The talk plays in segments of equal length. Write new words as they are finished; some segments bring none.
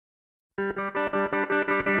Hello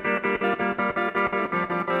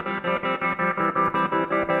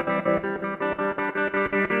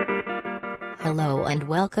and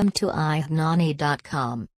welcome to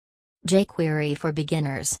ihnani.com. jQuery for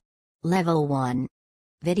Beginners. Level 1.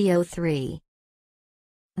 Video 3.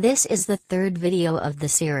 This is the third video of the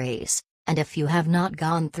series, and if you have not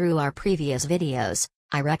gone through our previous videos,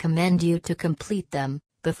 I recommend you to complete them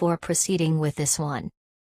before proceeding with this one.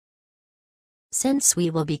 Since we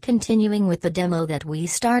will be continuing with the demo that we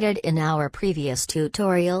started in our previous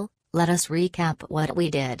tutorial, let us recap what we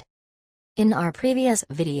did. In our previous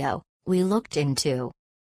video, we looked into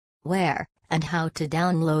where and how to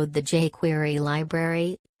download the jQuery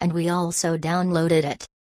library, and we also downloaded it.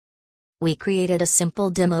 We created a simple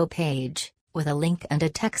demo page, with a link and a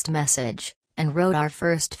text message, and wrote our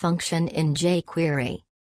first function in jQuery.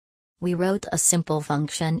 We wrote a simple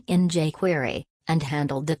function in jQuery, and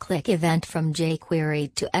handled the click event from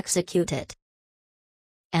jQuery to execute it.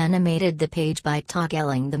 Animated the page by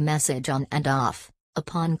toggling the message on and off,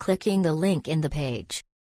 upon clicking the link in the page.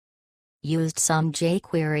 Used some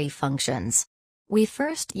jQuery functions. We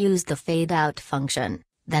first used the fadeout function,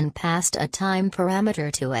 then passed a time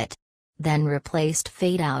parameter to it. Then replaced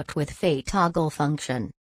fadeout with fadeToggle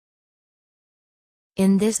function.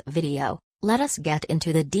 In this video, let us get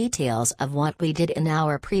into the details of what we did in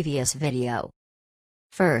our previous video.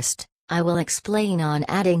 First, I will explain on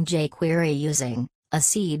adding jQuery using a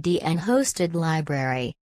CDN-hosted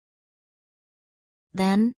library.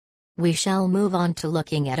 Then, we shall move on to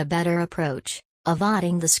looking at a better approach of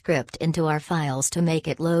adding the script into our files to make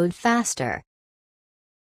it load faster.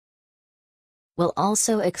 We'll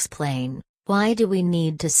also explain why do we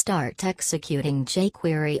need to start executing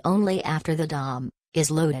jQuery only after the DOM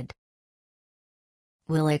is loaded.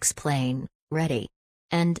 We'll explain ready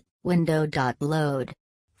and window.load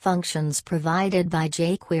functions provided by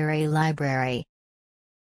jQuery library.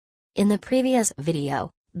 In the previous video,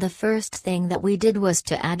 the first thing that we did was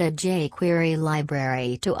to add a jQuery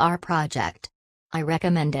library to our project. I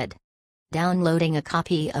recommended downloading a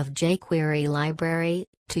copy of jQuery library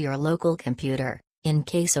to your local computer, in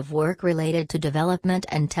case of work related to development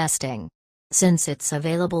and testing. Since it's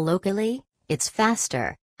available locally, it's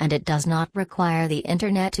faster, and it does not require the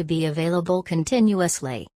internet to be available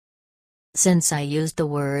continuously. Since I used the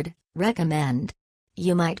word recommend,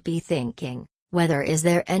 you might be thinking, whether is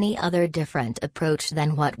there any other different approach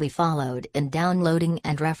than what we followed in downloading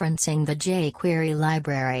and referencing the jQuery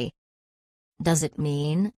library? Does it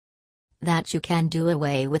mean that you can do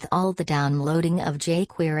away with all the downloading of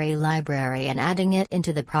jQuery library and adding it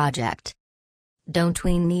into the project? Don't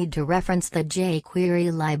we need to reference the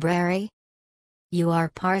jQuery library? You are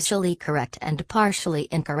partially correct and partially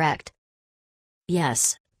incorrect.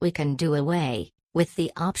 Yes, we can do away with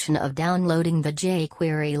the option of downloading the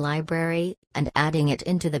jQuery library and adding it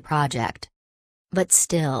into the project. But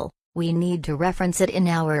still, we need to reference it in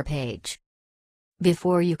our page.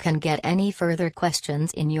 Before you can get any further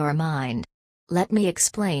questions in your mind, let me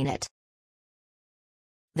explain it.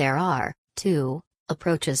 There are two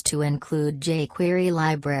approaches to include jQuery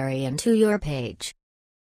library into your page.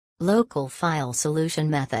 Local file solution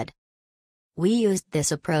method. We used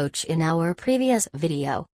this approach in our previous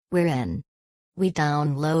video, wherein we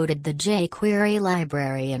downloaded the jQuery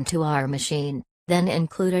library into our machine, then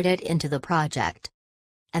included it into the project.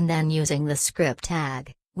 And then using the script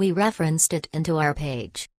tag, we referenced it into our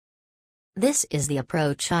page. This is the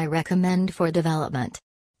approach I recommend for development.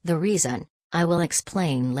 The reason, I will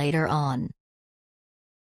explain later on.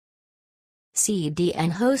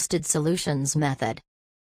 CDN Hosted Solutions Method.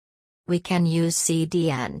 We can use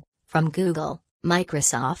CDN from Google,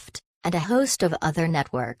 Microsoft, and a host of other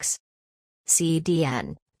networks.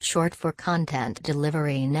 CDN, short for Content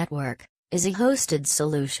Delivery Network, is a hosted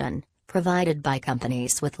solution provided by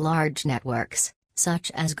companies with large networks,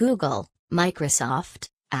 such as Google, Microsoft,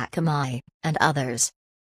 Akamai, and others.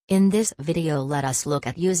 In this video, let us look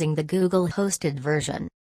at using the Google hosted version.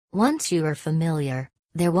 Once you are familiar,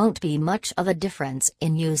 there won't be much of a difference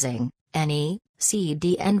in using any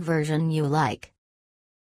CDN version you like.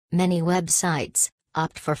 Many websites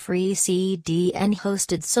opt for free CDN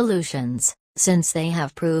hosted solutions, since they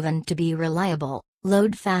have proven to be reliable,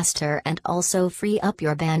 load faster, and also free up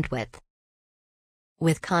your bandwidth.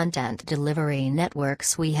 With content delivery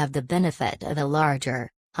networks, we have the benefit of a larger,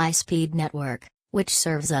 high-speed network, which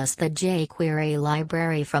serves us the jQuery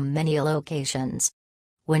library from many locations.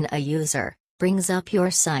 When a user brings up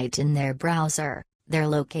your site in their browser, their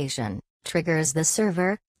location triggers the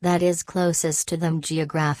server that is closest to them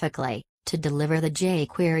geographically to deliver the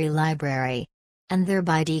jQuery library, and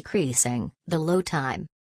thereby decreasing the load time.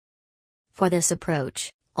 For this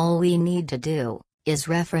approach, all we need to do is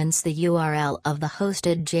reference the URL of the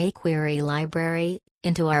hosted jQuery library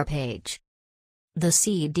into our page. The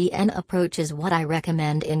CDN approach is what I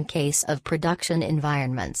recommend in case of production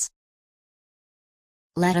environments.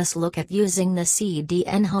 Let us look at using the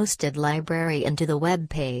CDN hosted library into the web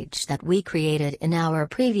page that we created in our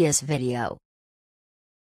previous video.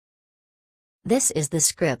 This is the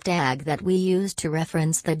script tag that we used to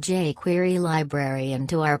reference the jQuery library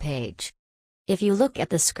into our page. If you look at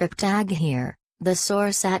the script tag here, the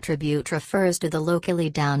source attribute refers to the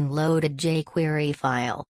locally downloaded jQuery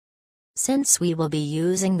file. Since we will be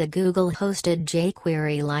using the Google-hosted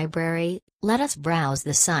jQuery library, let us browse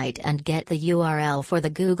the site and get the URL for the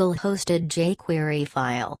Google-hosted jQuery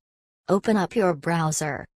file. Open up your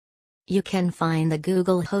browser. You can find the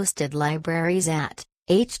Google-hosted libraries at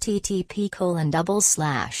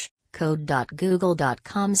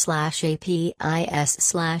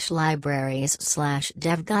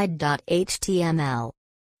http://code.google.com/apis/libraries/devguide.html.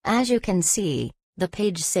 As you can see, the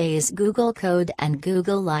page says Google Code and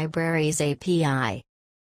Google Libraries API.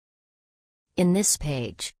 In this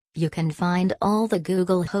page, you can find all the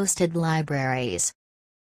Google-hosted libraries.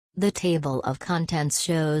 The table of contents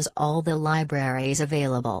shows all the libraries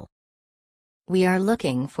available. We are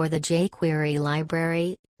looking for the jQuery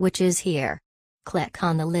library, which is here. Click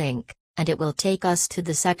on the link, and it will take us to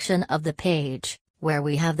the section of the page where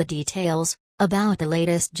we have the details about the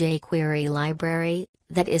latest jQuery library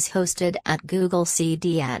that is hosted at Google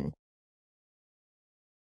CDN.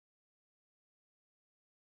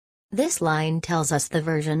 This line tells us the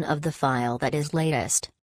version of the file that is latest,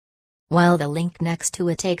 while the link next to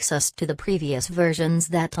it takes us to the previous versions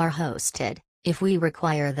that are hosted, if we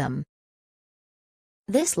require them.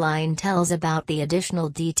 This line tells about the additional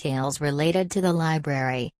details related to the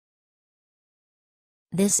library.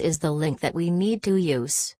 This is the link that we need to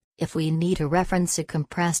use if we need to reference a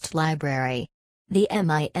compressed library. The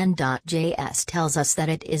min.js tells us that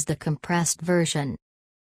it is the compressed version,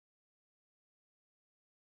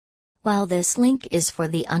 while this link is for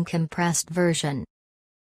the uncompressed version.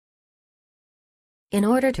 In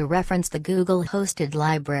order to reference the Google-hosted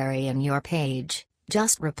library in your page,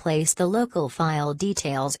 just replace the local file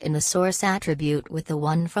details in the source attribute with the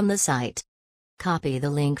one from the site. Copy the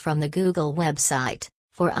link from the Google website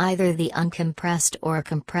for either the uncompressed or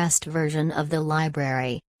compressed version of the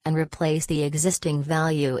library, and replace the existing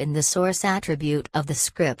value in the source attribute of the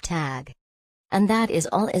script tag. And that is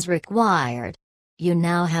all is required. You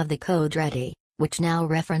now have the code ready, which now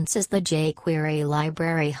references the jQuery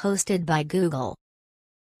library hosted by Google.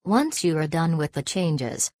 Once you are done with the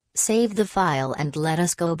changes, save the file and let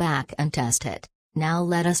us go back and test it. Now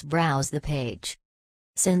let us browse the page.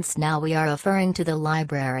 Since now we are referring to the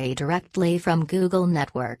library directly from Google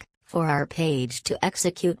Network, for our page to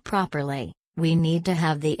execute properly, we need to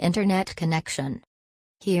have the internet connection.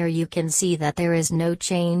 Here you can see that there is no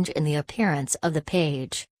change in the appearance of the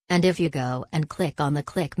page, and if you go and click on the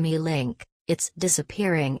Click Me link, it's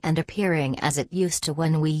disappearing and appearing as it used to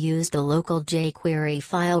when we used the local jQuery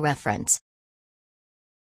file reference.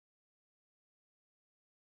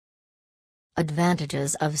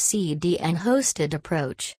 Advantages of CDN hosted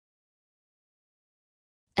approach.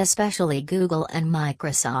 Especially Google and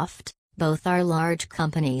Microsoft, both are large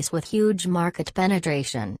companies with huge market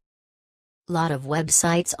penetration. Lot of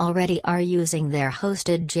websites already are using their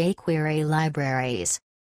hosted jQuery libraries.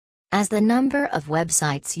 As the number of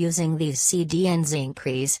websites using these CDNs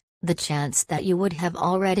increase, the chance that you would have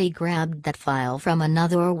already grabbed that file from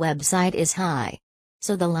another website is high.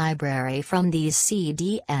 So the library from these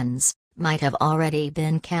CDNs might have already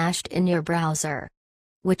been cached in your browser.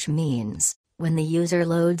 Which means, when the user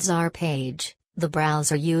loads our page, the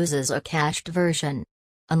browser uses a cached version.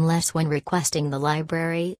 Unless when requesting the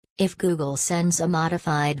library, if Google sends a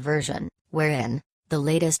modified version, wherein the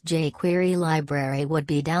latest jQuery library would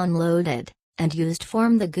be downloaded and used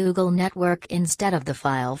from the Google network instead of the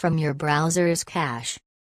file from your browser's cache.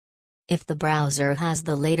 If the browser has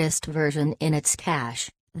the latest version in its cache,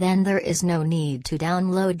 then there is no need to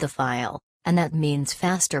download the file, and that means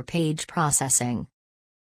faster page processing.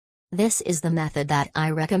 This is the method that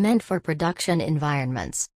I recommend for production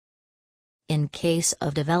environments. In case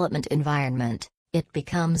of development environment, it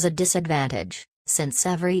becomes a disadvantage, since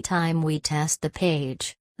every time we test the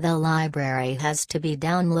page, the library has to be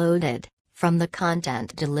downloaded from the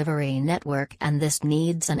content delivery network, and this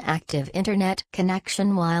needs an active internet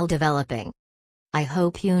connection while developing. I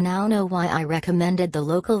hope you now know why I recommended the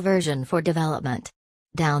local version for development.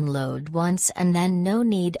 Download once and then no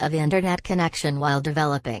need of internet connection while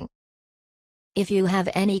developing. If you have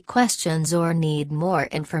any questions or need more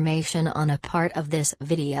information on a part of this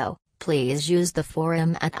video, please use the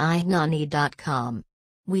forum at ignani.com.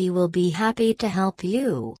 We will be happy to help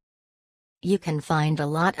you. You can find a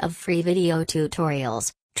lot of free video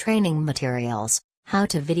tutorials, training materials,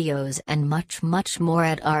 how-to videos and much more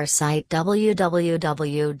at our site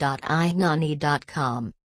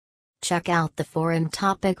www.ignani.com. Check out the forum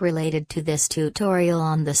topic related to this tutorial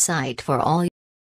on the site for all